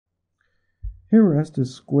Here we're asked to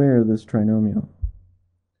square this trinomial.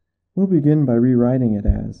 We'll begin by rewriting it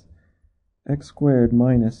as x squared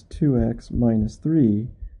minus 2x minus 3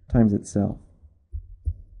 times itself.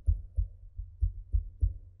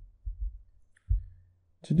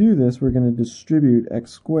 To do this, we're going to distribute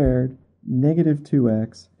x squared, negative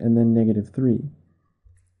 2x, and then negative 3.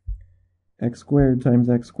 X squared times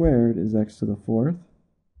x squared is x to the fourth.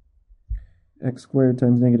 X squared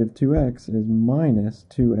times negative 2x is minus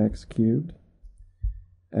 2x cubed.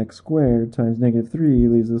 X squared times negative 3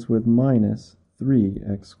 leaves us with minus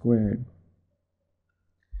 3x squared.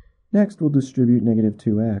 Next, we'll distribute negative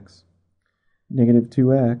 2x. Negative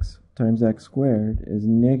 2x times x squared is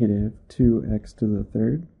negative 2x to the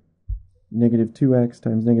third. Negative 2x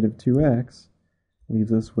times negative 2x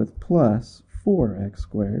leaves us with plus 4x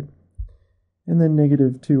squared. And then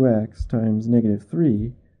negative 2x times negative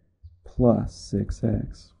 3 plus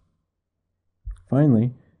 6x.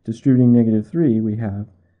 Finally, distributing negative 3, we have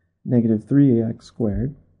negative 3x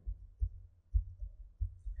squared.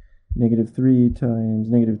 Negative 3 times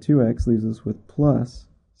negative 2x leaves us with plus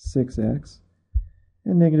 6x.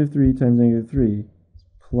 And negative 3 times negative 3 is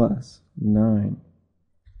plus 9.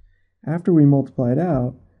 After we multiply it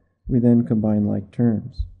out, we then combine like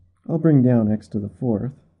terms. I'll bring down x to the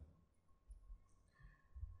fourth.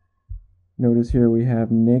 Notice here we have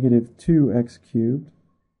negative 2x cubed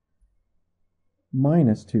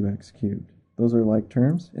minus 2x cubed. Those are like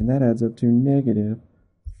terms, and that adds up to negative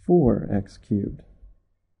 4x cubed.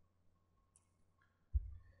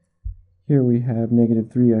 Here we have negative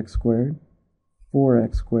 3x squared,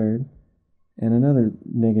 4x squared, and another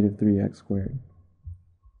negative 3x squared.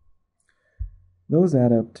 Those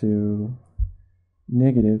add up to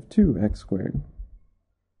negative 2x squared.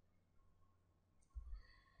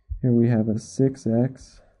 Here we have a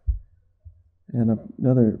 6x and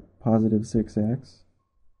another positive 6x.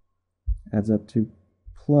 Adds up to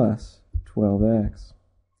plus 12x.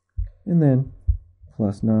 And then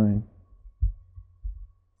plus 9.